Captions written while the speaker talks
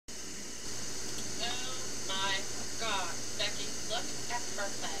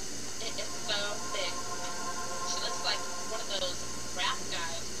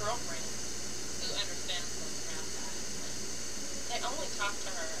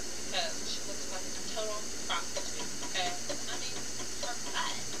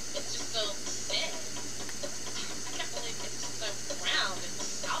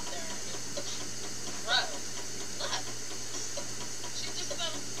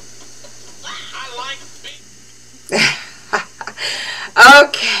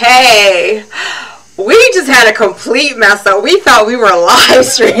Okay. We just had a complete mess up. We thought we were live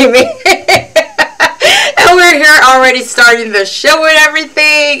streaming. And we're here already starting the show and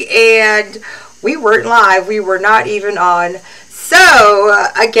everything. And we weren't live. We were not even on. So,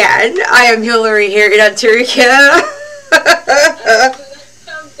 again, I am Hillary here in Ontario, Canada.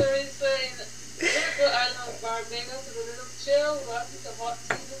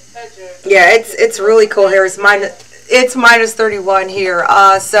 Yeah, it's really cool here. It's minus 31 here.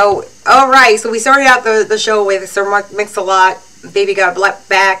 So, alright, so we started out the show with Sir Mix-a-Lot, Baby Got Black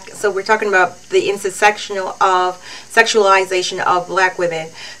Back. So we're talking about the intersection of sexualization of black women.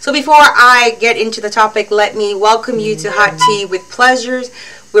 So before I get into the topic, let me welcome you to Hot Tea with Pleasures,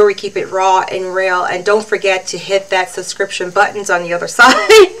 where we keep it raw and real. And don't forget to hit that subscription buttons on the other side.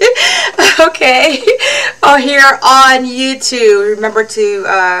 Okay. Here on YouTube, remember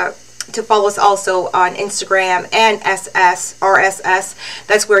to follow us also on Instagram and RSS.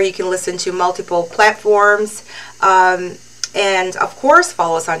 That's where you can listen to multiple platforms. And of course,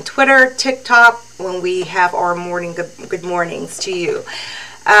 follow us on Twitter, TikTok, when we have our morning good mornings to you.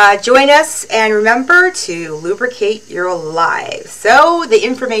 Join us and remember to lubricate your lives. So the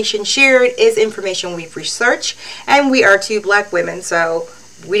information shared is information we've researched, and we are two black women, so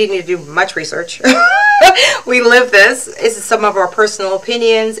we didn't need to do much research. We live this. This is some of our personal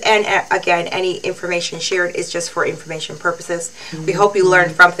opinions, and again, any information shared is just for information purposes. We hope you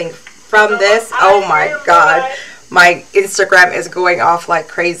learned something from this. Oh my God, my Instagram is going off like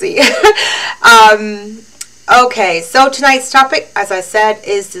crazy. Okay, so tonight's topic, as I said,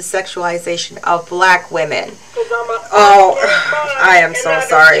 is the sexualization of black women. Oh, I am so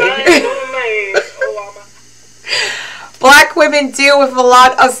sorry. Black women deal with a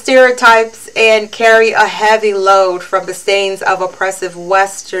lot of stereotypes and carry a heavy load from the stains of oppressive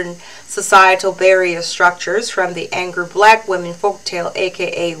Western societal barrier structures, from the angry black women folktale,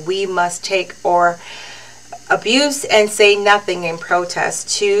 aka we must take or abuse and say nothing in protest,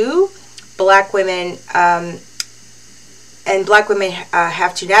 to black women, and black women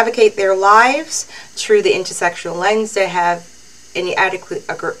have to navigate their lives through the intersectional lens that have any adequate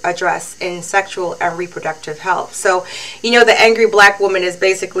address in sexual and reproductive health. So, you know, the angry black woman is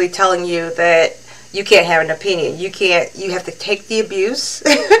basically telling you that you can't have an opinion. You have to take the abuse.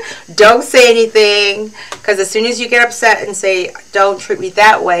 Don't say anything, because as soon as you get upset and say, don't treat me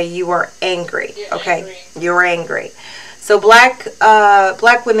that way, you are angry. Okay? You're angry. So black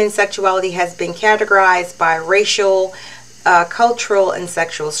women's sexuality has been categorized by racial, cultural, and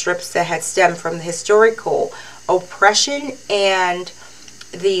sexual strips that had stemmed from the historical oppression and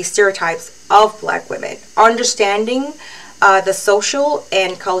the stereotypes of black women. Understanding the social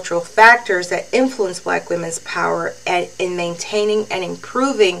and cultural factors that influence black women's power in maintaining and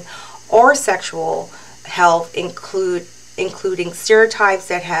improving our sexual health, including stereotypes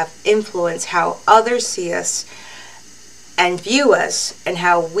that have influenced how others see us and view us, and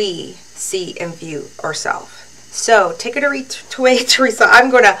how we see and view ourselves. So take it away, Teresa.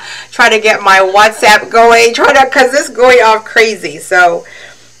 I'm going to try to get my WhatsApp going, because this is going off crazy. So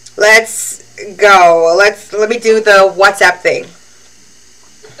let's go. Let me do the WhatsApp thing.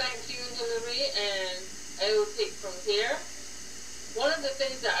 Thank you, Hillary, and I will take from here. One of the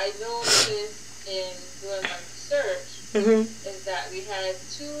things that I noticed in doing my research is that we had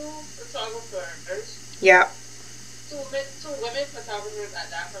two photographers. Yeah. Two women photographers at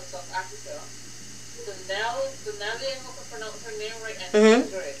that from South Africa. Denali, I hope I pronounce her name right, and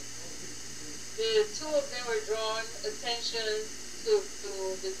Andre. The two of them were drawing attention to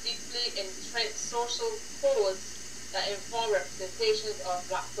the deeply entrenched social codes that inform representations of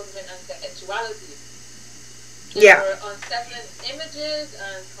black women and sexuality. There were unsettling images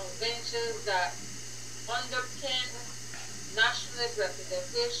and conventions that underpin nationalist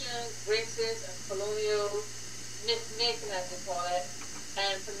representations, racist and colonial myth-making, as they call it,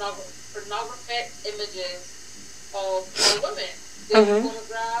 and pornographic images of women. They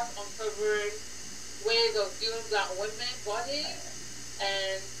photographs uncovering ways of viewing black women's bodies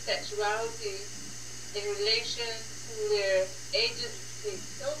and sexuality in relation to their ages.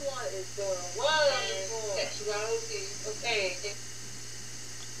 Someone is going wild. Sexuality. Okay.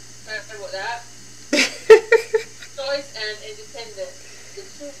 Sorry about that. Choice and independence. The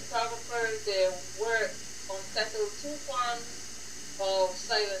two photographers, their work unsettled two forms of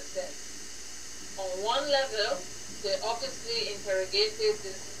silencing. On one level, they obviously interrogated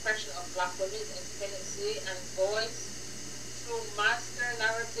the suppression of black women's independency and voice through master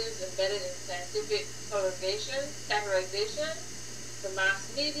narratives embedded in scientific categorization, the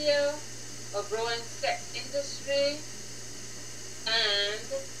mass media, a growing sex industry, and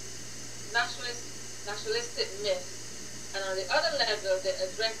nationalistic myths. And on the other level, they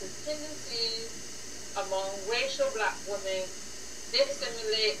address the tendencies among racial black women. They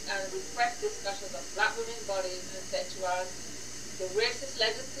stimulate and repress discussions of black women's bodies and sexuality. The racist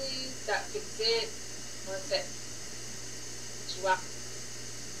legacies that fixate on sexuality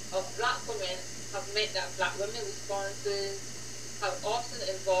of black women have meant that black women responses have often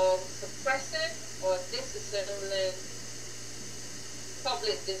involved suppressing or disassembling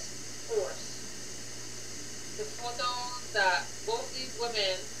public discourse. The photos that both these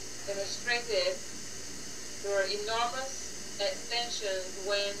women demonstrated were enormous extensions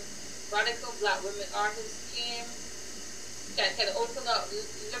when radical black women artists can open up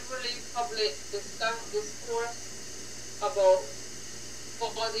liberally public discourse about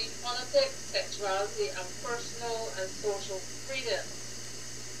body politics, sexuality, and personal and social freedom.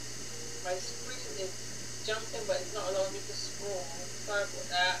 My screen is jumping, but it's not allowing me to scroll. Sorry about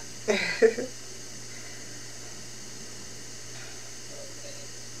that. Okay.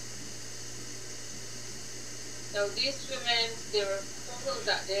 Now these women, there were photos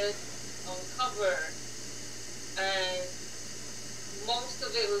that they uncovered, and most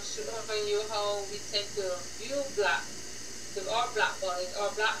of it was showing you how we tend to view our black bodies, or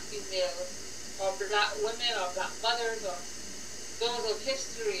black females, or black women, or black mothers, or those of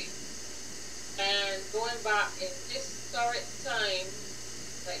history. And going back in historic time,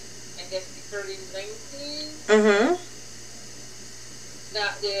 like I guess the early 90s,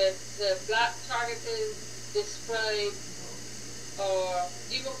 that the black targeted described, or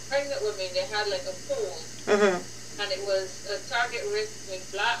even pregnant women, they had like a poll, and it was a target risk between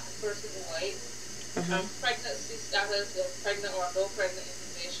black versus white, and pregnancy status, pregnant or no pregnant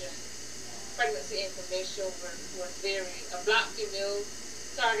information. Pregnancy information was varied. A black female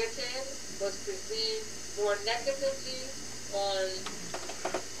targeted was perceived more negatively on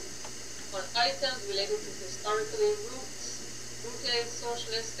items related to historically rooted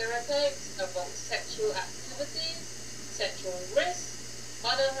socialist stereotypes about sexual activities, sexual risk,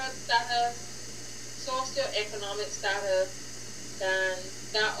 motherhood status, socioeconomic status than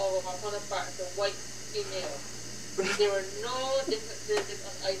that of our counterparts, the white female. There were no differences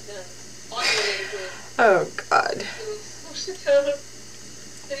on items unrelated Oh God. to societal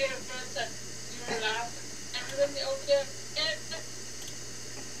stereotypes. You were laughing. Everybody okay?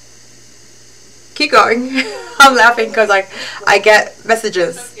 Keep going. I'm laughing because I get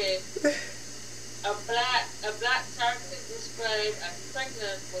messages. Okay. A black targeted described as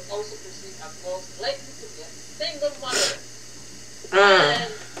pregnant was also perceived as most likely to be a single mother.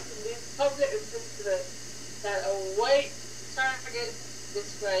 And the public insisted that a white target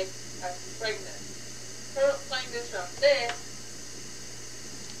described as pregnant. Current findings from this,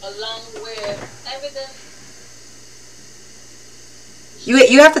 along with evidence.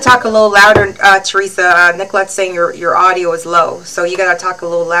 You have to talk a little louder, Teresa. Nicolette's saying your audio is low, so you gotta talk a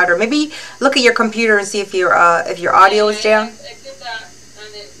little louder. Maybe look at your computer and see if your audio is down. I did that,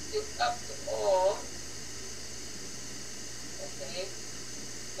 and it's up to all. Okay,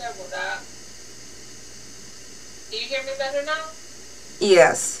 sorry about that. Do you hear me better now?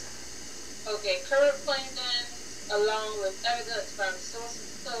 Yes. Okay, current findings, along with evidence from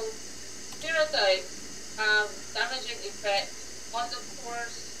social stereotypes, have damaging effects on the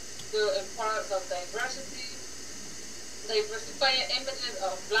course to importance of diversity, diversifying images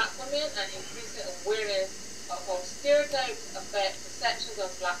of black women, and increasing awareness of how stereotypes affect perceptions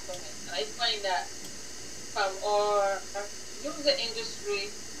of black women. And I find that from our music industry,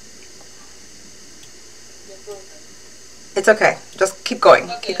 It's okay. Just keep going.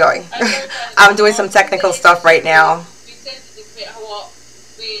 okay, Keep going. I I'm doing some technical stuff right now. We tend to debate how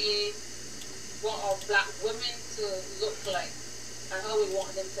we want our black women to look like and how we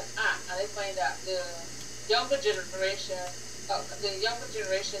want them to act. And I find that the younger generation,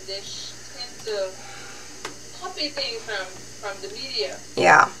 they tend to copy things from the media,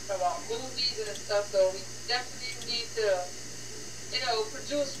 Yeah. from our movies and stuff. So we definitely need to,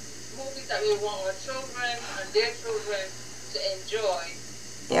 produce movies that we want our children and their children to enjoy.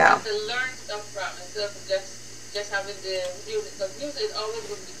 Yeah. And to learn stuff from, instead of just having the music. Because music is always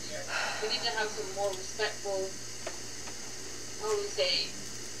going to be there. We need to have some more respectful, how we say,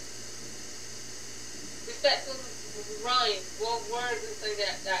 respectful rhymes, more words and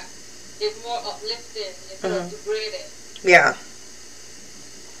things that is more uplifting instead of degrading. Yeah.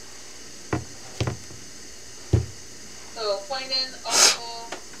 So their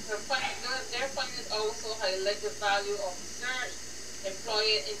findings also highlight the value of research,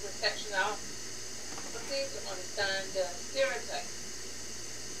 employing intersectionality to understand the stereotypes.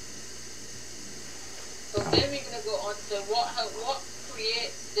 So then we're going to go on to what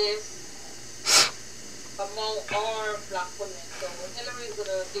creates this among our black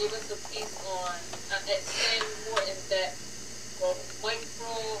explain more in depth what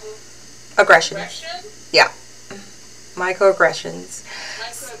Aggressions. Yeah. Microaggressions.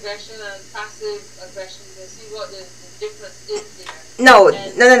 Microaggression and passive aggression, and see what the difference is there. No.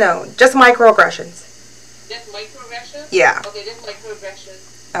 Just microaggressions. Just microaggressions? Yeah. Okay, just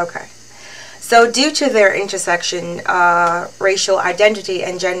microaggressions. Okay. So due to their intersection, racial identity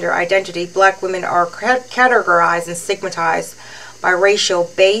and gender identity, black women are categorized and stigmatized by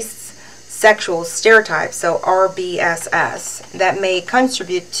racial-based sexual stereotypes, so RBSS, that may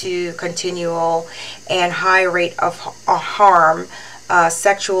contribute to continual and high rate of harm,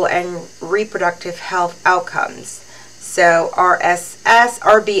 sexual and reproductive health outcomes. So RBSS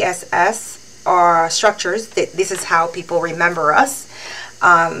are structures, this is how people remember us,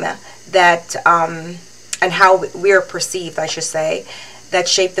 and how we are perceived, I should say, that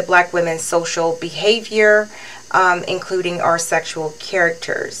shape the black women's social behavior, including our sexual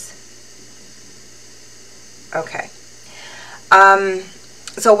characters. Okay.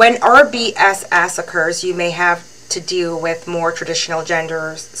 So when RBSS occurs, you may have to deal with more traditional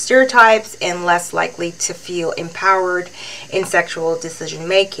gender stereotypes and less likely to feel empowered in sexual decision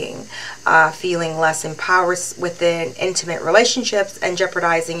making, feeling less empowered within intimate relationships, and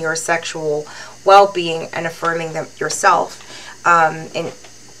jeopardizing your sexual well-being and affirming them yourself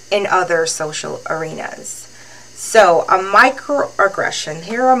in other social arenas. So a microaggression,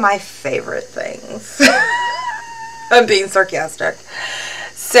 here are my favorite things. I'm being sarcastic.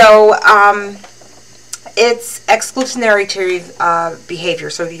 So it's exclusionary behavior,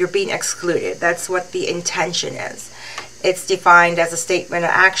 so you're being excluded. That's what the intention is. It's defined as a statement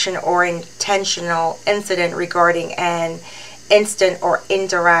of action or intentional incident regarding an instant or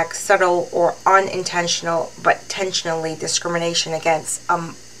indirect, subtle or unintentional but intentionally discrimination against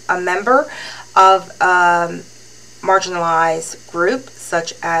a member of a marginalized group,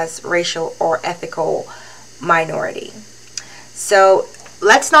 such as racial or ethnic minority. So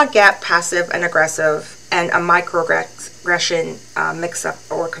let's not get passive and aggressive and a microaggression mix up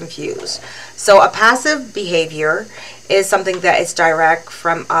or confused. So a passive behavior is something that is direct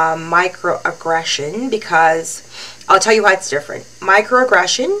from a microaggression, because I'll tell you why it's different.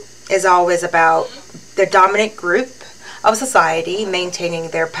 Microaggression is always about the dominant group of society maintaining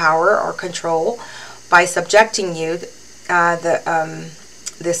their power or control by subjecting you,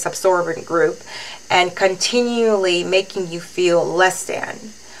 this subservient group, and continually making you feel less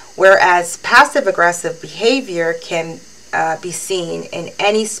than. Whereas passive-aggressive behavior can be seen in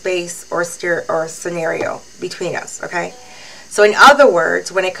any space or scenario between us, okay? So in other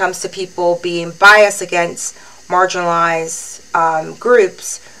words, when it comes to people being biased against marginalized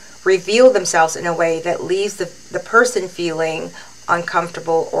groups, reveal themselves in a way that leaves the person feeling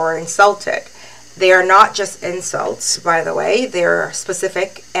uncomfortable or insulted. They are not just insults, by the way. They're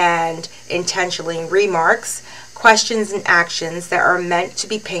specific and intentionally remarks, questions, and actions that are meant to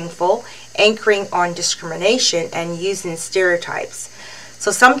be painful, anchoring on discrimination and using stereotypes.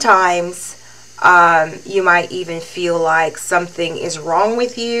 So sometimes you might even feel like something is wrong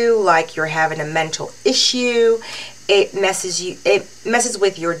with you, like you're having a mental issue. It messes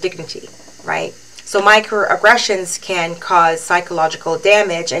with your dignity, right? So microaggressions can cause psychological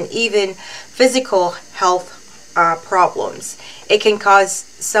damage and even physical health problems. It can cause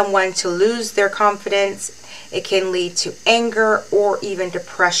someone to lose their confidence. It can lead to anger or even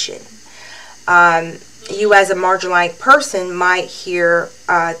depression. You as a marginalized person might hear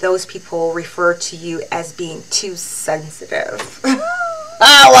those people refer to you as being too sensitive.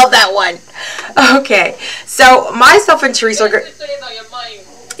 I love that one. Okay, so myself and Teresa are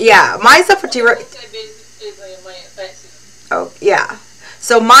myself and Teresa. Oh yeah.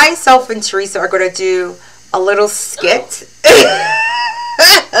 So myself and Teresa are going to do a little skit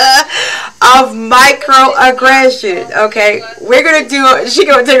of microaggression. Okay, we're gonna do. She's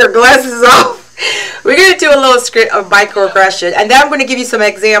gonna take her glasses off. We're gonna do a little skit of microaggression, and then I'm gonna give you some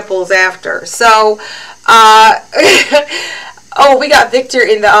examples after. So, oh, we got Victor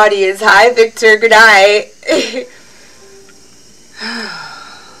in the audience. Hi, Victor. Good night.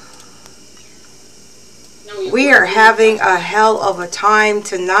 We are having a hell of a time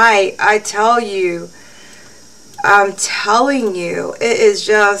tonight. I tell you. I'm telling you, it is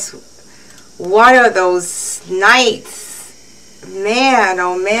just one of those nights. Man,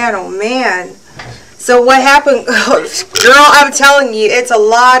 oh man, oh man. So what happened? Girl, I'm telling you, it's a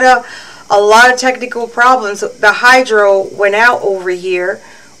lot of technical problems. The hydro went out over here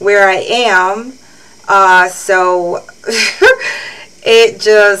where I am. So it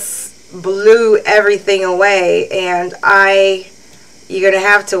just blew everything away, and you're gonna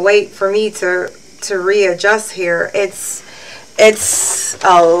have to wait for me to readjust here. It's It's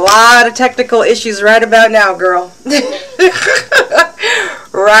a lot of technical issues right about now, girl.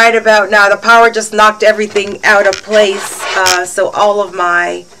 Right about now. The power just knocked everything out of place. So all of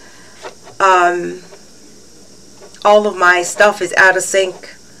my stuff is out of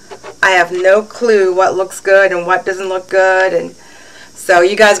sync. I have no clue what looks good and what doesn't look good, and so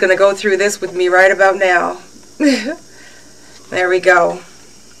you guys gonna go through this with me right about now. There we go.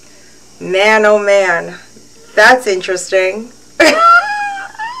 Man, oh man, that's interesting.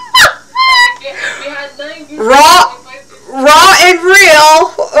 Raw and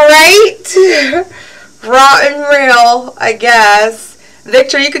real, right? Raw and real, I guess.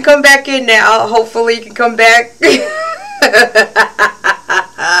 Victor, you can come back in now. Hopefully you can come back.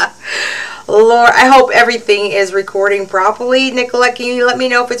 Lord, I hope everything is recording properly. Nicolette, can you let me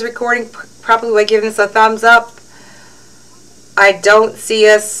know if it's recording properly by giving us a thumbs up? I don't see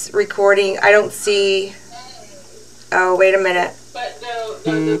us recording. I don't see... Oh, wait a minute.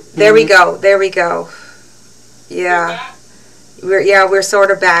 There we go. There we go. Yeah. We're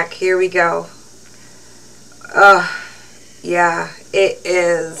sort of back. Here we go. Yeah, it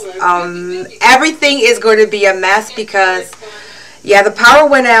is. Everything is going to be a mess because, yeah, the power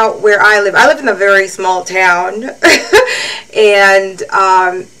went out where I live. I live in a very small town, and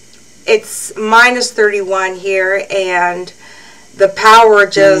it's minus 31 here, and the power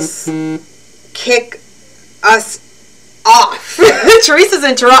just kicked us off. Teresa's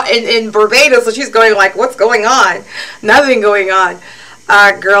in Barbados, so she's going like, what's going on? Nothing going on.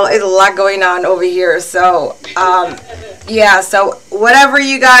 Girl, it's a lot going on over here. So, yeah, so whatever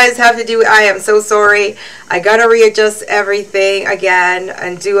you guys have to do, I am so sorry. I gotta readjust everything again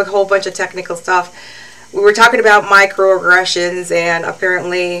and do a whole bunch of technical stuff. We were talking about microaggressions, and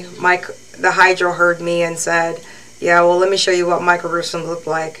apparently the Hydro heard me and said, yeah, well, let me show you what microaggressions look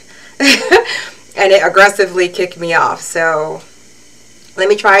like. And it aggressively kicked me off. So let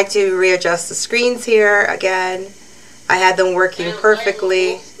me try to readjust the screens here again. I had them working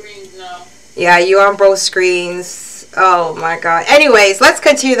perfectly. Yeah, you on both screens. Oh my God. Anyways, let's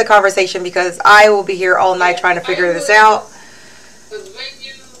continue the conversation because I will be here all night trying to figure this out. Because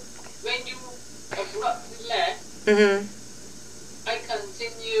when you abruptly left, I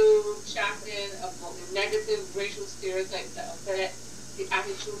continue chatting about the negative racial stereotypes that affect the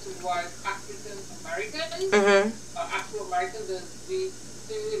attitude towards African Americans, or Afro-Americans as we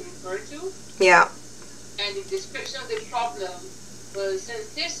usually refer to. Yeah. And the description of the problem was,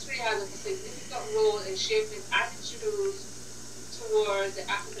 since history has a significant role in shaping attitudes towards the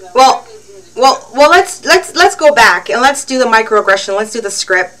African Americans. Well, let's go back and let's do the microaggression. Let's do the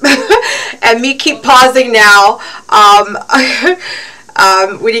script, and me keep pausing now.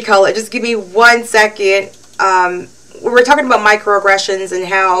 What do you call it? Just give me 1 second. We were talking about microaggressions and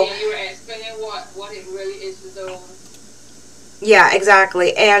how. Yeah, you were explaining what it really is. So. Yeah,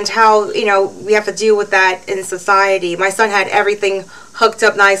 exactly. And how, you know, we have to deal with that in society. My son had everything hooked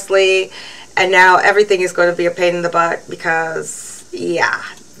up nicely, and now everything is going to be a pain in the butt because, yeah,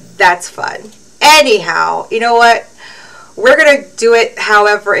 that's fun. Anyhow, you know what? We're going to do it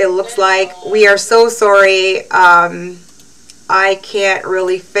however it looks like. We are so sorry. I can't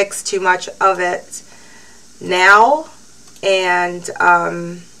really fix too much of it now, and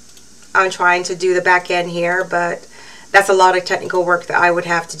I'm trying to do the back end here, but that's a lot of technical work that I would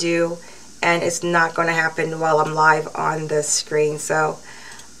have to do, and it's not going to happen while I'm live on the screen. So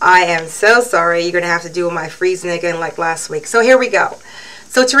I am so sorry. You're going to have to do my freezing again like last week. So here we go.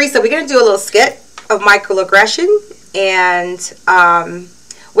 So Teresa, we're going to do a little skit of microaggression, and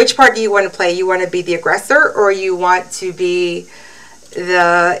which part do you want to play? You want to be the aggressor, or you want to be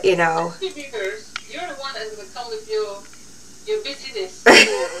the, you know... You're the one that's going to come with your busyness.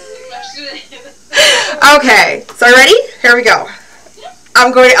 Okay, so ready? Here we go.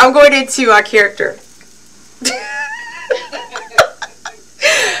 I'm going into a character.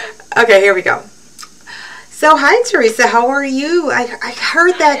 Okay, here we go. So, hi Teresa, how are you? I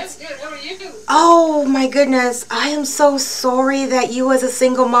heard that. Good. How are you? Oh my goodness, I am so sorry that you as a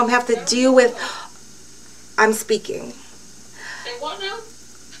single mom have to deal with. I'm speaking. Say what now?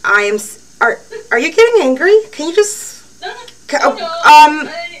 Are you getting angry? Can you just? No.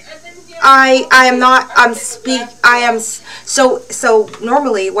 I am not. So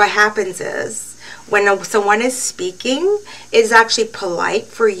normally what happens is when someone is speaking, it's actually polite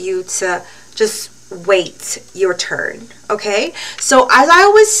for you to just wait your turn. Okay. So as I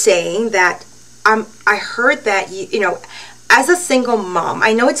was saying that, I heard that you know, as a single mom,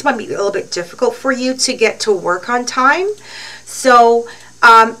 I know it's might be a little bit difficult for you to get to work on time. So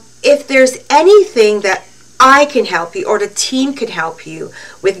if there's anything that I can help you or the team can help you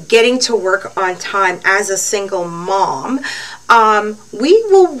with getting to work on time as a single mom, we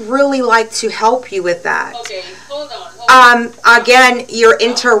will really like to help you with that. Okay, hold on. Again, you're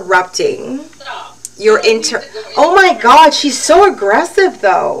interrupting. Stop. Oh my God, she's so aggressive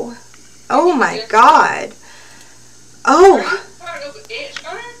though. Oh my God. Oh. Are you part of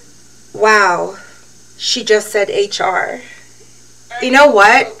HR? Wow. She just said HR. You know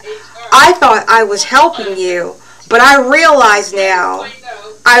what? I thought I was helping you, but I realize now.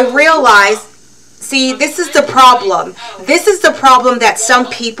 See, this is the problem. This is the problem that some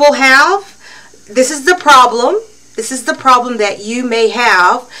people have. This is the problem. This is the problem that you may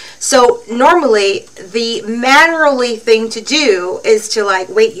have. So normally, the mannerly thing to do is to like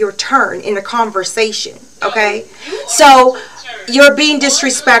wait your turn in a conversation. Okay? So you're being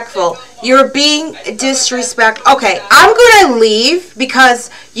disrespectful. You're being disrespectful. Okay, I'm gonna leave because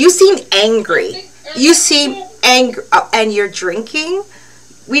you seem angry. You seem angry, and you're drinking.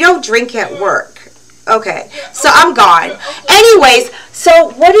 We don't drink at work. Okay, so I'm gone. Anyways, so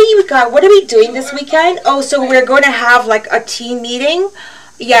what are we doing this weekend? Oh, so we're going to have like a team meeting.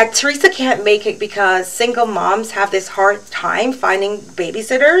 Yeah, Teresa can't make it because single moms have this hard time finding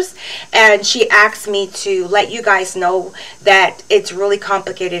babysitters, and she asked me to let you guys know that it's really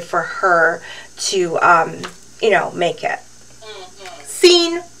complicated for her to make it.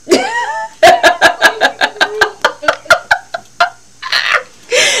 Scene.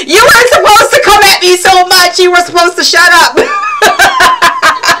 You weren't supposed to come at me so much. You were supposed to shut up.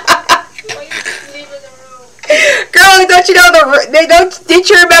 Girl, don't you know did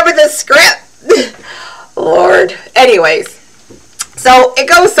you remember the script? Lord. Anyways. So it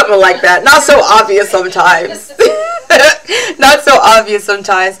goes something like that. Not so obvious sometimes. Not so obvious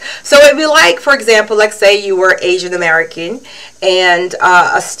sometimes. So it'd be like, for example, let's say you were Asian American and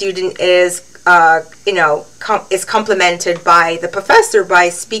a student is is complimented by the professor by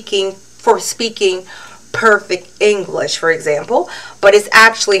speaking perfect English, for example, but it's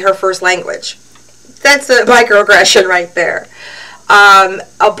actually her first language. That's a microaggression right there.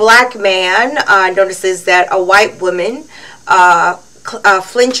 A black man notices that a white woman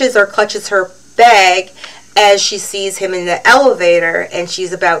flinches or clutches her bag as she sees him in the elevator and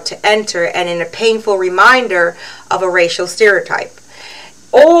she's about to enter, and in a painful reminder of a racial stereotype.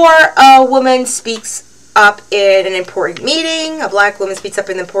 Or a woman speaks up in an important meeting. A black woman speaks up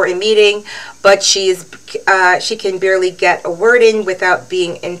in an important meeting, but she can barely get a word in without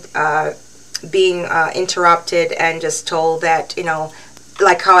being interrupted and just told that,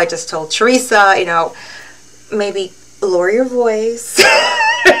 like how I just told Teresa, maybe lower your voice.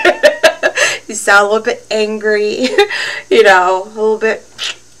 You sound a little bit angry, a little bit.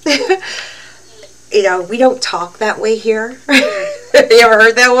 We don't talk that way here. You ever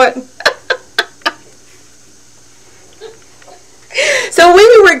heard that one? So when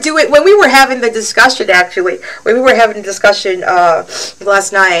we were having the discussion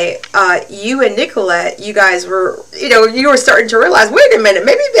last night, you and Nicolette, you guys were, you were starting to realize, wait a minute,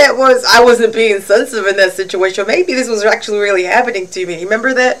 maybe I wasn't being sensitive in that situation. Maybe this was actually really happening to me.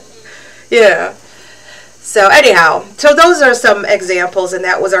 Remember that? Yeah. So anyhow, so those are some examples, and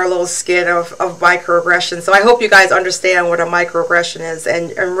that was our little skit of microaggression. So I hope you guys understand what a microaggression is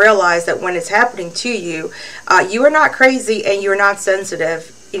and realize that when it's happening to you, you are not crazy and you're not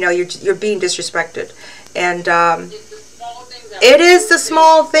sensitive. You're being disrespected. And it is the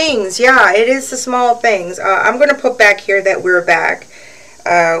small things. Yeah, it is the small things. I'm going to put back here that we're back.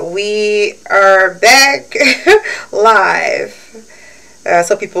 We are back live.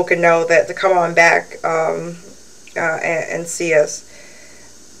 So people can know that to come on back and see us.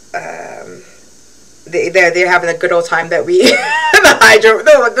 They're having a good old time that we the hydro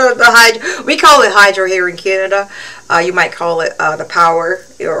we call it hydro here in Canada. You might call it the power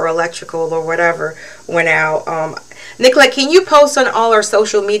or electrical or whatever went out. Nicolette, can you post on all our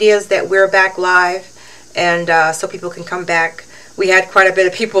social medias that we're back live, and so people can come back? We had quite a bit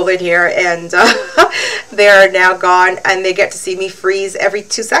of people in here, and they're now gone, and they get to see me freeze every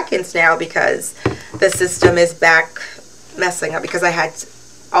 2 seconds now because the system is back messing up because I had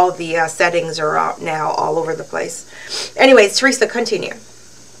all the settings are out now all over the place. Anyways, Teresa, continue.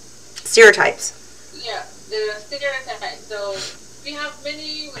 Stereotypes. Yeah, the stereotypes. So we have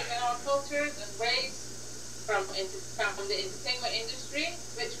many within our cultures and race from the entertainment industry,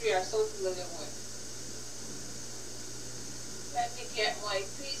 which we are so familiar with. Let me get my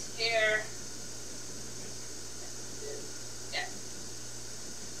piece here. Yes.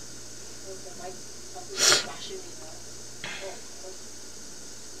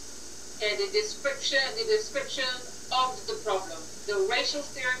 And the description of the problem. The racial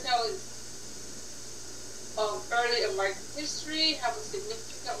stereotypes of early American history have a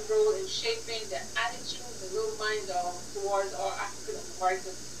significant role in shaping the attitude, the real mind towards our African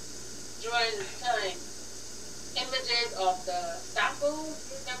Americans during the time. Images of the Safo,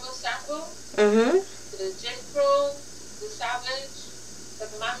 you remember Safo? Mm-hmm. The Jim Crow, the Savage, the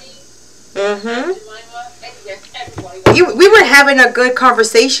Mummy, Mm-hmm. Jemima, yes, everybody. We were having a good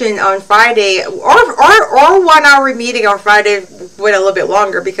conversation on Friday, or 1 hour meeting on Friday went a little bit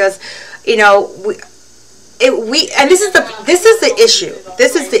longer because, you know, and this is the issue.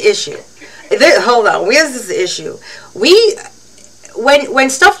 This is the issue. Hold on, this is the issue. When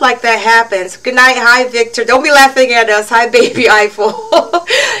stuff like that happens, good night, hi Victor. Don't be laughing at us. Hi, baby Eiffel.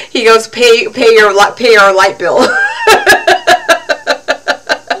 He goes, pay our light bill. Who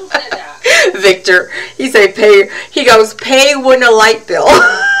said that? Victor. He said pay. He goes, pay when a light bill.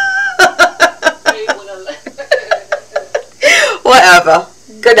 Whatever.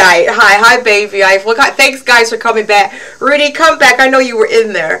 Good night. Hi, baby Eiffel. Thanks, guys, for coming back. Rudy, come back. I know you were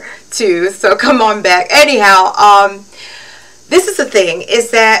in there too, so come on back. Anyhow, this is the thing,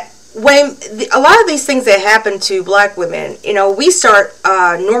 is that when a lot of these things that happen to black women, you know, we start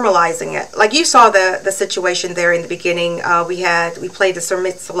normalizing it. Like you saw the situation there in the beginning. We played the Sir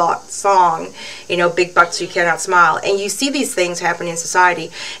Mix-a-Lot song, you know, Big Bucks You Cannot Smile, and you see these things happen in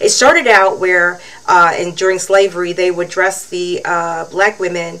society. It started out where during slavery they would dress the black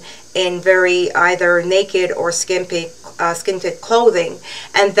women in very either naked or skin-fit clothing,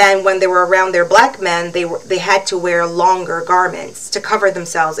 and then when they were around their black men, they had to wear longer garments to cover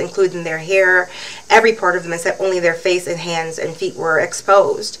themselves, including their hair, every part of them except only their face and hands and feet were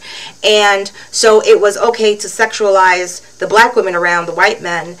exposed. And so it was okay to sexualize the black women around the white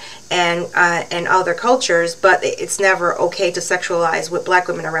men and other cultures, but it's never okay to sexualize with black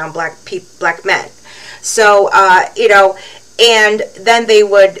women around black men. So you know, and then they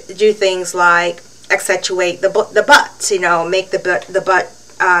would do things like accentuate the butts, you know, make the butt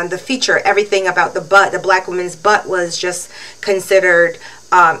the feature, everything about the butt. The black woman's butt was just considered,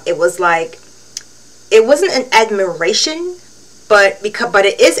 it was like, it wasn't an admiration, but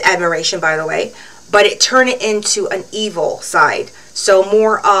it is admiration, by the way, but it turned it into an evil side. So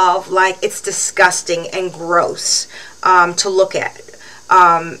more of like, it's disgusting and gross to look at.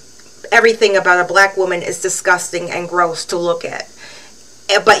 Everything about a black woman is disgusting and gross to look at.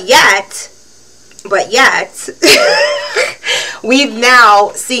 But yet, we've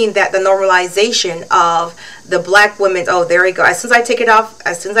now seen that the normalization of the black woman, oh, there we go. As soon as I take it off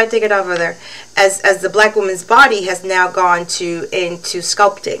of there, as the black woman's body has now gone into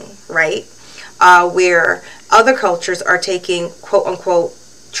sculpting, right? Where other cultures are taking quote unquote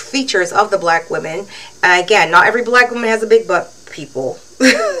features of the black women. And again, not every black woman has a big butt, people.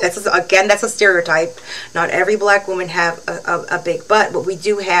 That's a stereotype. Not every black woman have a big butt, but we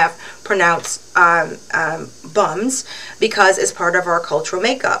do have pronounced bums because it's part of our cultural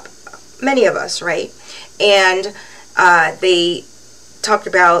makeup. Many of us, right? And they talked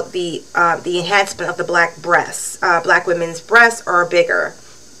about the enhancement of the black breasts. Black women's breasts are bigger.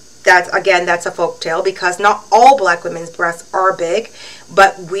 That's a folktale because not all black women's breasts are big,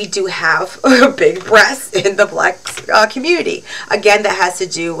 but we do have big breasts in the black community. Again, that has to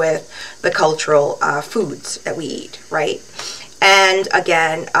do with the cultural foods that we eat, right? And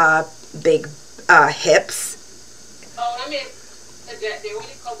again, big hips. Oh, I mean, they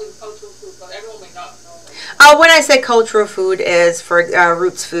only call them cultural food, but everyone may not know. When I say cultural food is for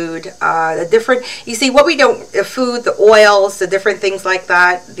roots food, the different, you see what we don't, the food, the oils, the different things like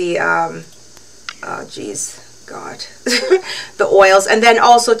that, the, the oils, and then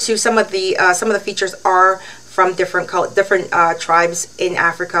also to some of the features are from different tribes in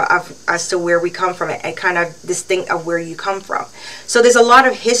Africa as to where we come from, and kind of distinct of where you come from. So there's a lot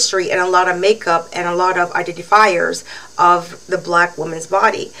of history and a lot of makeup and a lot of identifiers of the black woman's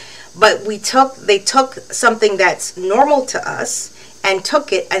body. But they took something that's normal to us and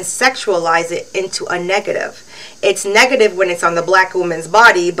took it and sexualized it into a negative. It's negative when it's on the black woman's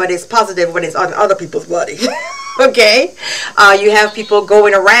body, but it's positive when it's on other people's body. Okay? You have people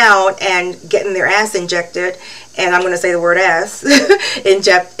going around and getting their ass injected, and I'm going to say the word ass,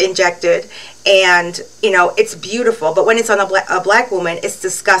 injected, and, you know, it's beautiful. But when it's on a black woman, it's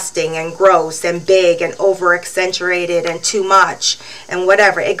disgusting and gross and big and over-accentuated and too much and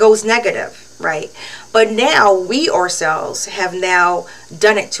whatever. It goes negative, right? But now we ourselves have now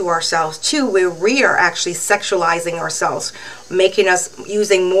done it to ourselves too, where we are actually sexualizing ourselves, making us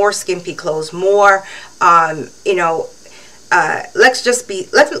using more skimpy clothes, more, you know, let's just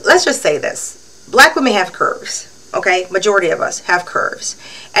say this. Black women have curves. Okay, majority of us have curves,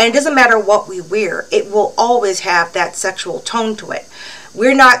 and it doesn't matter what we wear, it will always have that sexual tone to it.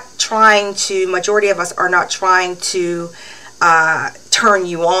 We're not trying to, majority of us are not trying to turn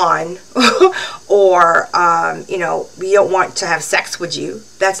you on or, you know, we don't want to have sex with you.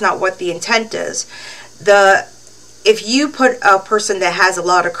 That's not what the intent is. If you put a person that has a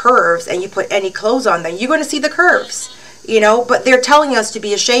lot of curves and you put any clothes on them, you're going to see the curves, you know, but they're telling us to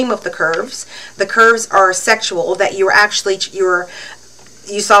be ashamed of the curves. The curves are sexual, that you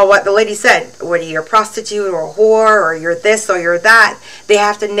saw what the lady said, whether you're a prostitute or a whore or you're this or you're that, they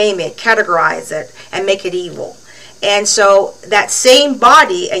have to name it, categorize it, and make it evil. And so that same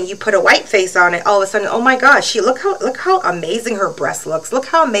body, and you put a white face on it, all of a sudden, oh my gosh, look how amazing her breast looks. Look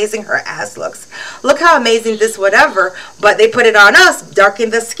how amazing her ass looks. Look how amazing this whatever. But they put it on us,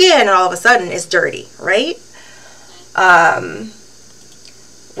 darken the skin, and all of a sudden it's dirty, right?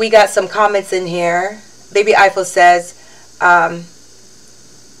 We got some comments in here. Baby Eiffel says,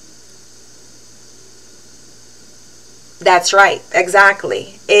 that's right.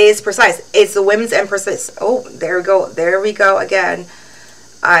 Exactly. It is precise. It's the women's emphasis. Oh, there we go. There we go again.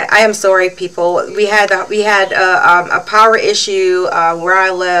 I am sorry, people. We had a power issue where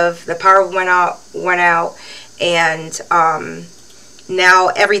I live. The power went out, and now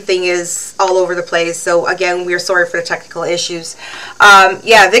everything is all over the place. So again, we're sorry for the technical issues.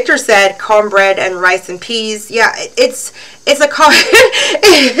 Yeah, Victor said cornbread and rice and peas. Yeah, it's a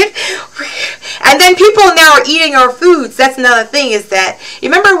and then people now are eating our foods. That's another thing, is that you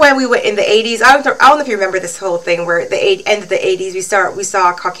remember when we went in the 80s? I don't know if you remember this whole thing where the end of the 80s we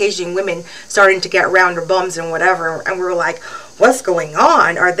saw Caucasian women starting to get around their bums and whatever, and we were like, what's going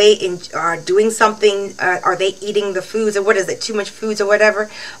on? Are they doing something? Are they eating the foods, or what is it? Too much foods or whatever?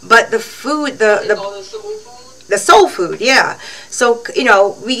 But the food, the soul food, yeah. So you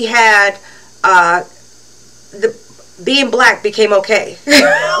know, we had being black became okay.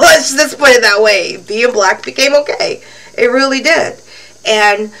 Let's just put it that way. Being black became okay. It really did.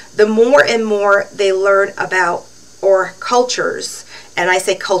 And the more and more they learn about our cultures, and I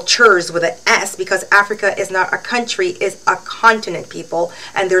say cultures with an S because Africa is not a country, it's a continent, people.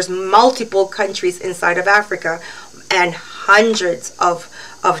 And there's multiple countries inside of Africa, and hundreds of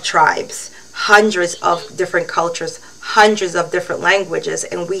tribes, hundreds of different cultures, hundreds of different languages,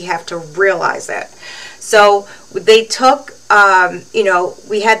 and we have to realize that. So they took, you know,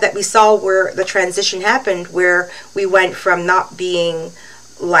 we saw where the transition happened, where we went from not being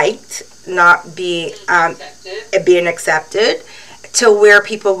liked, not being accepted, to where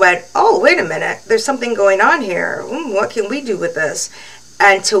people went, oh, wait a minute, there's something going on here. What can we do with this?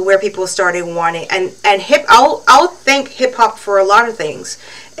 And to where people started wanting, and I'll thank hip hop for a lot of things.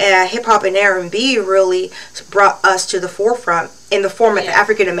 Hip hop and R&B really brought us to the forefront in the form of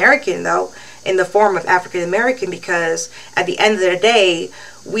African American, though. In the form of African American, because at the end of the day,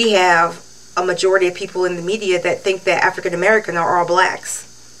 we have a majority of people in the media that think that African American are all blacks.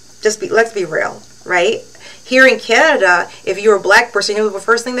 Let's be real, right? Here in Canada, if you're a black person, you know the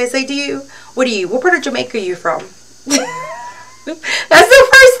first thing they say to you? What part of Jamaica are you from? That's the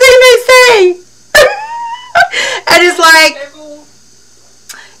first thing they say. And it's like,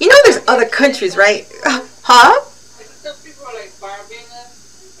 you know, there's other countries, right? Huh?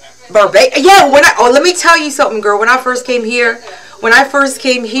 Barbados. Yeah, let me tell you something, girl. When I first came here, right? When I first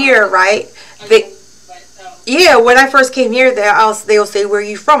came here, they'll say, where are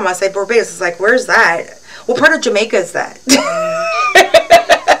you from? I say Barbados. It's like, where's that? What part of Jamaica is that?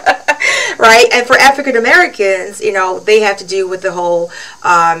 Right? And for African Americans, you know, they have to do with the whole,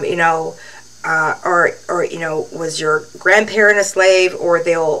 you know, or you know, was your grandparent a slave, or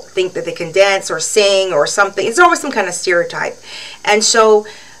they'll think that they can dance or sing or something. It's always some kind of stereotype. And so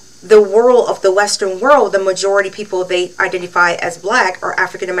the world of the Western world, the majority people they identify as black are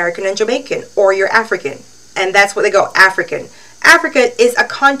African American and Jamaican, or you're African. And that's what they go, African. Africa is a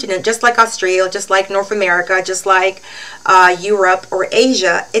continent, just like Australia, just like North America, just like Europe or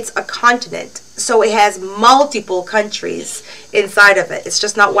Asia. It's a continent. So it has multiple countries inside of it. It's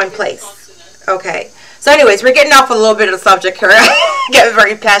just not one place. Okay. So anyways, we're getting off a little bit of the subject here. Getting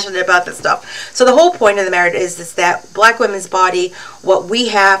very passionate about this stuff. So the whole point of the matter is that black women's body, what we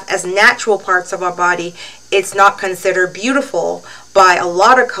have as natural parts of our body, it's not considered beautiful by a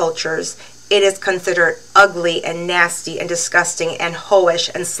lot of cultures. It is considered ugly and nasty and disgusting and hoish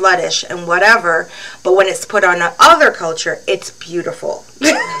and sluttish and whatever. But when it's put on another culture, it's beautiful.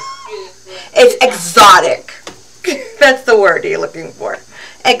 It's exotic. That's the word you're looking for.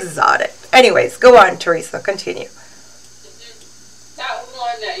 Exotic. Anyways, go on, Teresa. Continue. That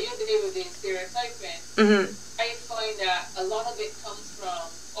one that you did with the stereotyping, I find that a lot of it comes from,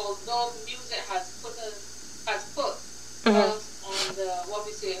 although music has put us on the, what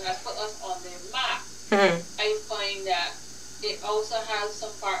we say, has put us on the map, I find that it also has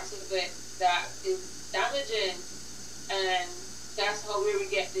some parts of it that is damaging and that's how we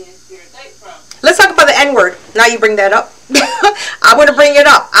get the stereotype from. Let's talk about the N-word. Now you bring that up. I'm going to bring it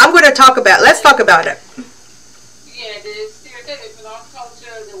up. I'm going to talk about. Let's talk about it. Yeah, the stereotype in our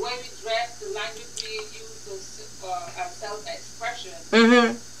culture, the way we dress, the language we use as self-expression.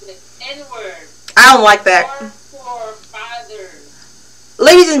 Mm-hmm. The N-word. I don't like that. Our forefathers.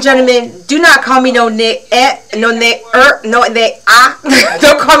 Ladies and gentlemen, do not call me no ne, no ne, no ne,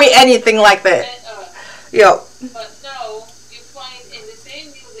 Don't call me anything like that. Yo. But no, you find in the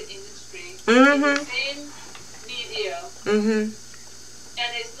same music industry, Mm-hmm. in the same media, Mm-hmm.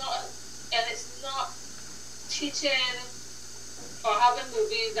 and it's not teaching or having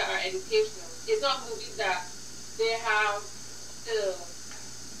movies that are educational. It's not movies that they have to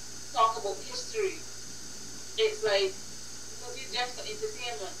talk about history. It's like movies just for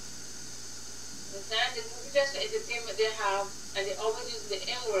entertainment. Understand? The movies just for entertainment they have, and they always use the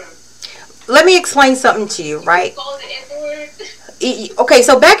N-word. Let me explain something to you, right? Call the N-word. Okay,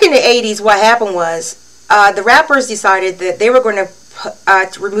 so back in the 80s, what happened was the rappers decided that they were going to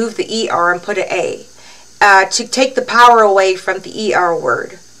remove the ER and put an A to take the power away from the ER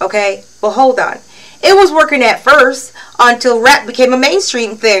word. Okay? Well, hold on. It was working at first until rap became a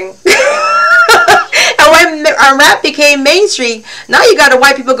mainstream thing. And when rap became mainstream, now you got the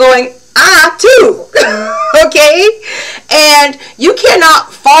white people going, too. Okay? And you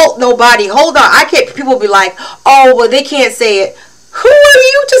cannot fault nobody. Hold on. I can't, people be like, oh, well, they can't say it. Who are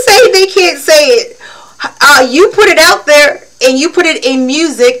you to say they can't say it? You put it out there and you put it in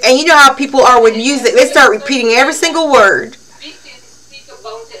music, and you know how people are with music. They start repeating every single word. We can speak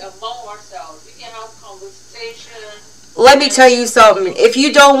about it among ourselves. We can have conversation. Let me tell you something. If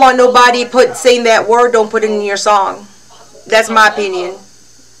you don't want nobody saying that word, don't put it in your song. That's my opinion.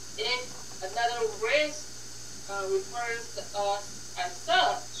 If another race refers to us as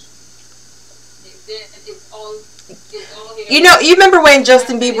such, it's all here. You remember when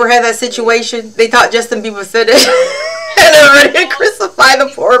Justin Bieber had that situation? They thought Justin Bieber said it. And they were going to crucify the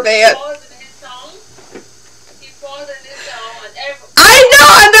poor man. I know,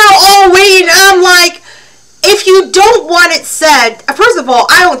 and they're all waiting. And I'm like, if you don't want it said, first of all,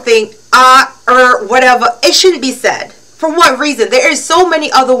 I don't think or whatever, it shouldn't be said. For what reason? There is so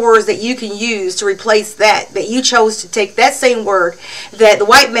many other words that you can use to replace that you chose to take that same word that the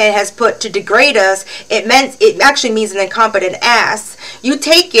white man has put to degrade us. It actually means an incompetent ass. You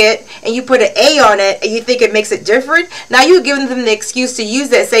take it and you put an A on it and you think it makes it different. Now you're giving them the excuse to use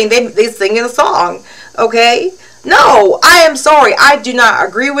that, saying they sing in a song. Okay? No, I am sorry. I do not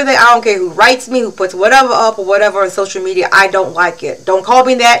agree with it. I don't care who writes me, who puts whatever up or whatever on social media. I don't like it. Don't call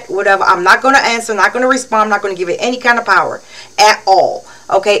me that, whatever. I'm not going to answer, not going to respond. I'm not going to give it any kind of power at all.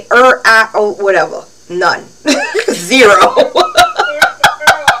 Okay? Whatever. None. Zero.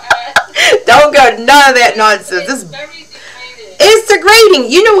 Don't go none of that nonsense. It's degrading.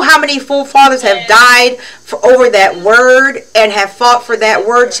 You know how many forefathers have died over that word and have fought for that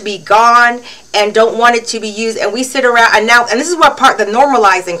word to be gone and don't want it to be used, and we sit around and this is what part the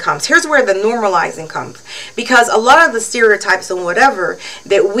normalizing comes. Here's where the normalizing comes, because a lot of the stereotypes and whatever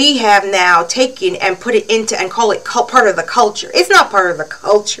that we have now taken and put it into and call it part of the culture. It's not part of the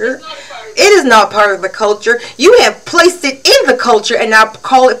culture. It is not part of the culture. You have placed it in the culture and now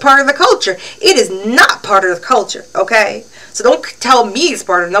call it part of the culture. It is not part of the culture. Okay, so don't tell me it's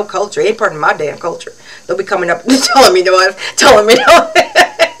part of no culture. It ain't part of my damn culture. Don't be coming up and telling me no.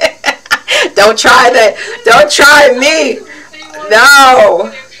 Don't try that. Don't try me.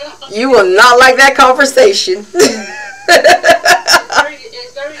 No. You will not like that conversation.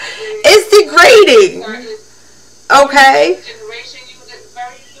 It's degrading. Okay?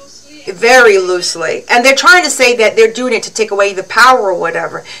 Very loosely. And they're trying to say that they're doing it to take away the power or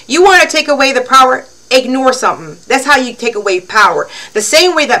whatever. You want to take away the power? Ignore something. That's how you take away power. The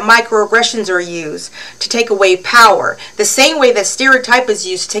same way that microaggressions are used to take away power, the same way that stereotype is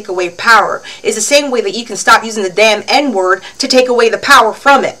used to take away power, is the same way that you can stop using the damn N-word to take away the power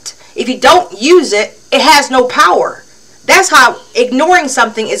from it. If you don't use it, it has no power. That's how ignoring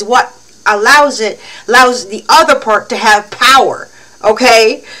something is what allows the other part to have power.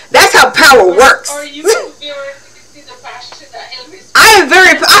 Okay? That's how power works.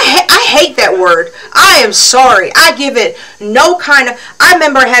 I hate that word. I am sorry. I give it no kind of. I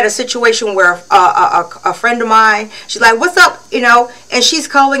remember I had a situation where a friend of mine, she's like, "What's up?" And she's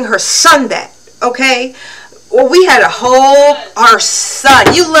calling her son that. Okay, well, we had our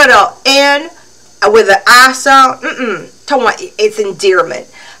son. You little N with an I sound. It's endearment.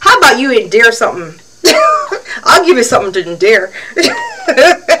 How about you endear something? I'll give you something to endear.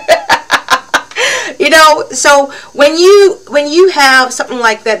 You know, so when you have something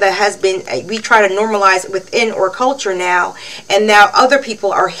like that that has been, we try to normalize within our culture now, and now other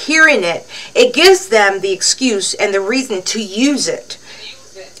people are hearing it, it gives them the excuse and the reason to use it.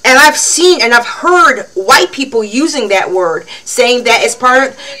 And I've seen and I've heard white people using that word, saying that it's part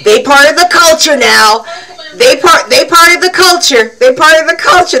of the culture now. They part of the culture. They part of the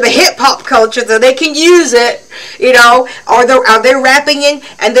culture, the hip hop culture, so they can use it. You know, are they rapping in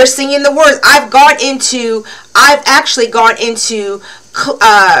and they're singing the words? I've actually gone into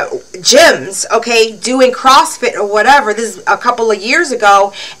gyms, okay, doing CrossFit or whatever. This is a couple of years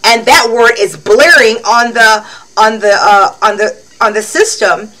ago, and that word is blaring on the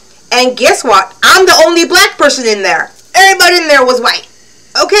system. And guess what? I'm the only black person in there. Everybody in there was white.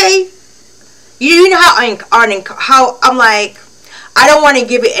 Okay. You know how I'm like, I don't want to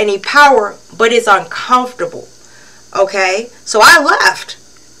give it any power, but it's uncomfortable. Okay? So I left.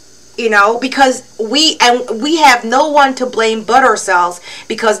 You know, because we have no one to blame but ourselves,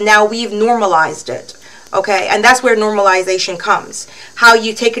 because now we've normalized it. Okay? And that's where normalization comes. How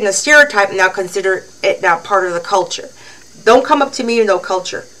you take in a stereotype and now consider it now part of the culture. Don't come up to me with no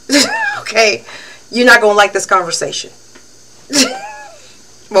culture. Okay? You're not going to like this conversation.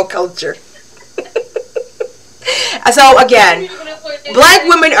 Well, culture. So again, black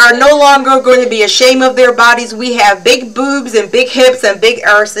women are no longer going to be ashamed of their bodies. We have big boobs and big hips and big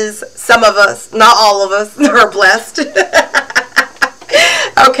arses. Some of us, not all of us, are blessed.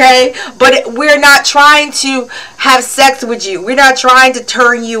 Okay, but we're not trying to have sex with you. We're not trying to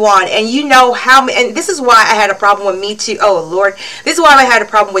turn you on. And you know how, and this is why I had a problem with Me Too. Oh Lord, this is why I had a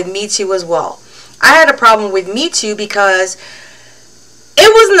problem with Me Too as well. I had a problem with Me Too because it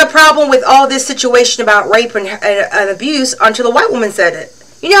wasn't a problem with all this situation about rape and abuse until a white woman said it.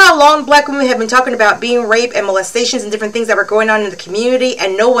 You know how long black women have been talking about being raped and molestations and different things that were going on in the community,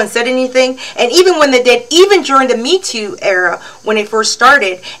 and no one said anything? And even when they did, even during the Me Too era, when it first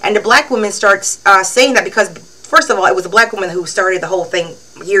started, and the black women start saying that, because first of all, it was a black woman who started the whole thing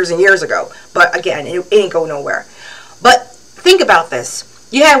years and years ago. But again, it ain't go nowhere. But think about this.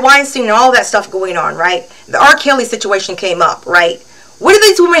 You had Weinstein and all that stuff going on, right? The R. Kelly situation came up, right? What did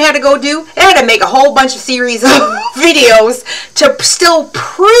these women have to go do? They had to make a whole bunch of series of videos to still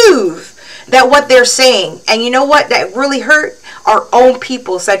prove that what they're saying. And you know what? That really hurt. Our own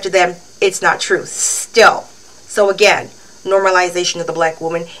people said to them, it's not true. Still. So again, normalization of the black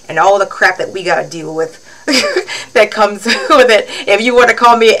woman and all the crap that we got to deal with that comes with it. If you want to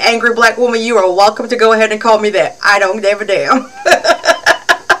call me an angry black woman, you are welcome to go ahead and call me that. I don't give a damn.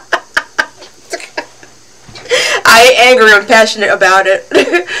 I ain't angry, I'm passionate about it.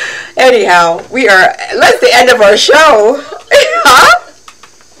 Anyhow, that's the end of our show. Huh?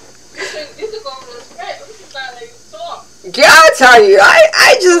 Yeah, I tell you,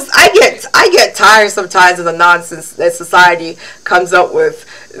 I get tired sometimes of the nonsense that society comes up with.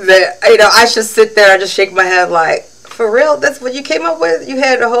 That, you know, I just sit there, I just shake my head like, for real? That's what you came up with? You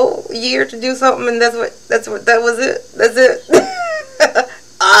had a whole year to do something, and that was it? That's it?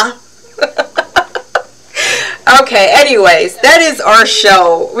 Okay, anyways, that is our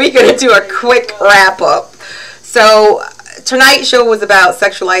show. We're going to do a quick wrap up. So tonight's show was about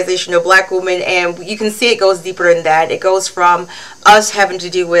sexualization of black women, and you can see it goes deeper than that. It goes from us having to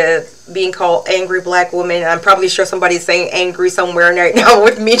do with being called angry black women. And I'm probably sure somebody's saying angry somewhere right now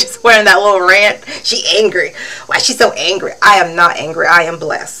with me just wearing that little rant. She angry. Why is she so angry? I am not angry. I am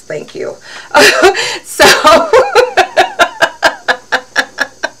blessed. Thank you. So...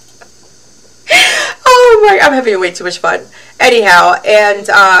 Oh my, I'm having way too much fun. Anyhow, and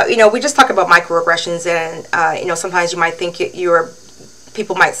you know, we just talk about microaggressions, and you know, sometimes you might think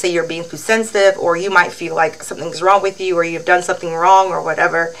people might say you're being too sensitive, or you might feel like something's wrong with you, or you've done something wrong, or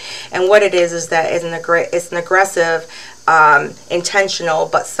whatever. And what it is that it's an aggressive, intentional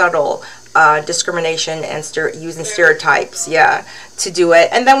but subtle discrimination and using stereotypes, yeah, to do it.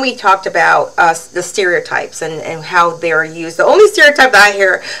 And then we talked about the stereotypes and how they're used. The only stereotype that I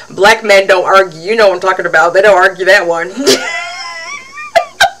hear, black men don't argue, you know what I'm talking about, they don't argue that one.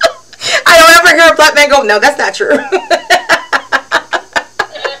 I don't ever hear a black man go, no, that's not true.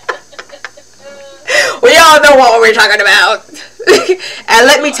 We all know what we're talking about. And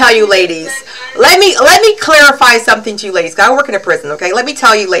let me tell you, ladies, let me clarify something to you, ladies. I work in a prison, okay? Let me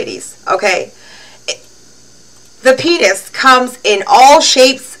tell you, ladies, okay? The penis comes in all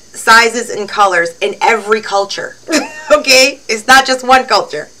shapes, sizes, and colors in every culture, okay? It's not just one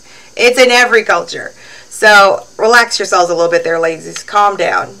culture. It's in every culture. So relax yourselves a little bit there, ladies. Calm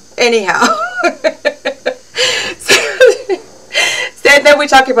down. Anyhow. And then we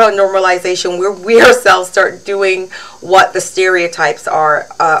talk about normalization, we ourselves start doing what the stereotypes are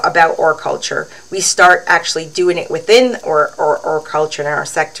about our culture. We start actually doing it within our culture, in our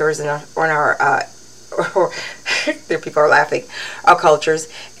sectors, and there people are laughing, our cultures,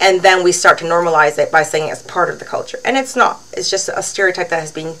 and then we start to normalize it by saying it's part of the culture, and it's not. It's just a stereotype that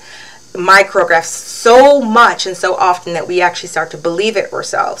has been micrographed so much and so often that we actually start to believe it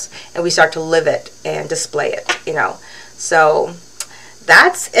ourselves, and we start to live it and display it, So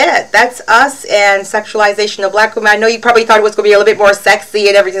that's it. That's us and sexualization of black women. I know you probably thought it was going to be a little bit more sexy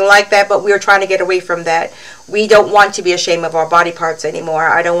and everything like that, but we were trying to get away from that. We don't want to be ashamed of our body parts anymore.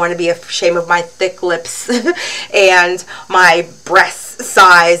 I don't want to be ashamed of my thick lips and my breast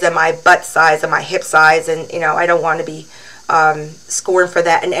size and my butt size and my hip size, and I don't want to be scorned for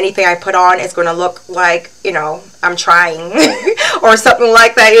that, and anything I put on is going to look like I'm trying or something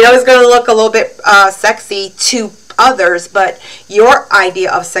like that. It's going to look a little bit sexy to others, but your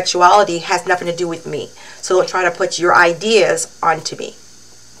idea of sexuality has nothing to do with me, so don't try to put your ideas onto me.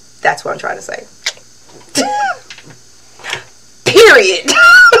 That's what I'm trying to say. Period.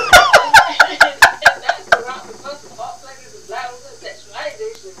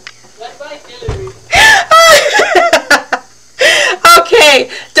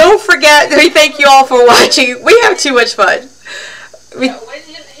 Okay, don't forget, we thank you all for watching. We have too much fun. When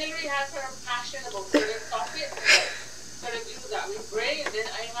Hillary has her passion about certain topics, certain views that we bring, and then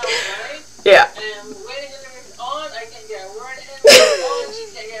I have mine. Yeah. And when Hillary is on, I can get a word in. When she's on, she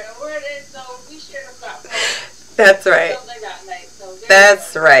can get a word in. So we share the platform. That's right. Like that night. So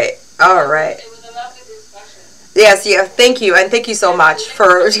that's right. All right. It was a lovely discussion. Yes, yeah. Thank you, and thank you so much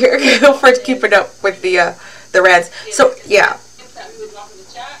for keeping up with the rants. So yeah.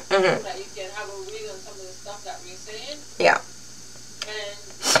 Mm-hmm. That you can have a read on some of the stuff that we're saying. Yeah. And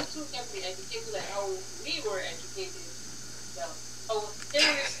you too can be educated like how we were educated. So, how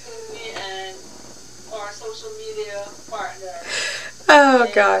Hillary schooled me and our social media partner. Oh,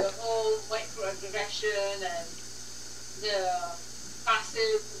 and God. The whole microaggression and the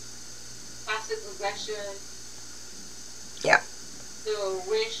passive aggression. Yeah. The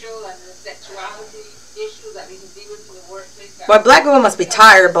racial and the sexuality issues that we can deal with in the workplace. Well, black women must be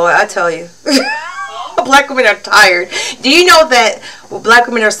tired, boy, I tell you. Black women are tired. Do you know that black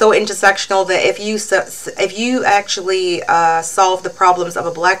women are so intersectional that if you actually solve the problems of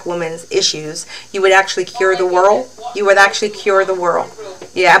a black woman's issues, you would actually cure the world? You would actually cure the world.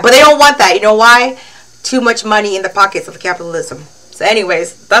 Yeah, but they don't want that. You know why? Too much money in the pockets of capitalism. So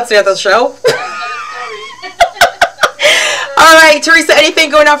anyways, that's the other show. All right, Teresa, anything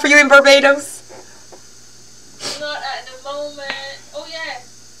going on for you in Barbados? Not at the moment. Oh, yes.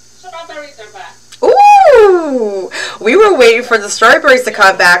 Strawberries are back. Ooh. We were waiting for the strawberries to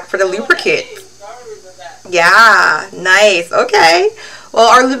come back for the lubricant. Strawberries are back. Yeah, nice. Okay. Well,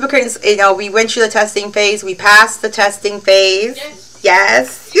 our lubricants, we went through the testing phase. We passed the testing phase.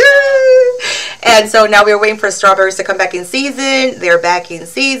 Yes. And so now we're waiting for strawberries to come back in season. They're back in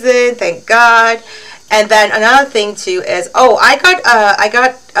season. Thank God. And then another thing too is, I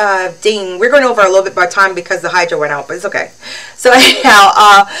got ding. We're going over a little bit by time because the hydro went out, but it's okay. So anyhow,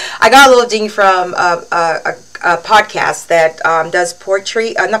 I got a little ding from a podcast that does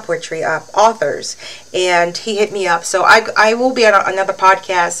authors, and he hit me up. So I will be on another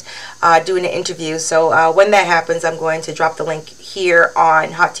podcast doing an interview. So when that happens, I'm going to drop the link here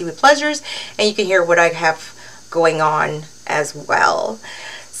on Hot Tea with Pleasures, and you can hear what I have going on as well.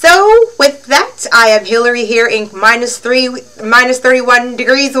 So, with that, I am Hillary here in minus 31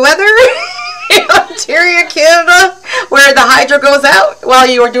 degrees weather in Ontario, Canada, where the hydro goes out while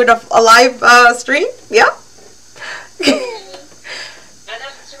you are doing a live stream. Yeah. And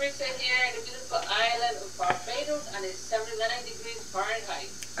I'm Teresa here in the beautiful island of Barbados, and it's 79 degrees Fahrenheit.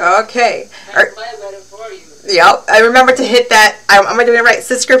 Okay. That's my weather for you. Yep. I remember to hit that, am I doing it right,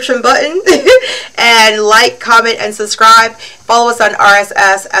 subscription button and like, comment, and subscribe. Follow us on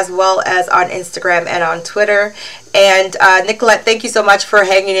RSS as well as on Instagram and on Twitter. And Nicolette, thank you so much for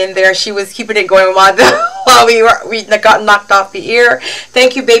hanging in there. She was keeping it going while we got knocked off the air.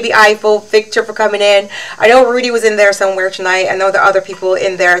 Thank you, Baby Eiffel, Victor, for coming in. I know Rudy was in there somewhere tonight. I know there are other people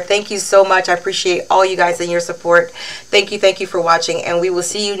in there. Thank you so much. I appreciate all you guys and your support. Thank you for watching. And we will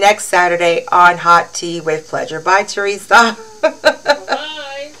see you next Saturday on Hot Tea with Pleasure. Bye, Teresa.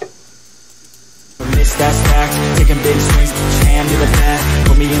 Bye. Miss that stack, taking big swings, put your hand to the bat.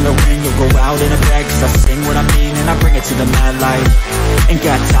 Put me in the ring, you'll go out in a bag. Cause I sing what I mean and I bring it to the mad light. Ain't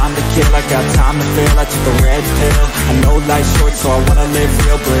got time to kill, I got time to feel. I took a red pill, I know life's short so I wanna live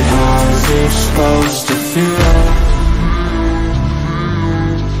real. But how's it supposed to feel?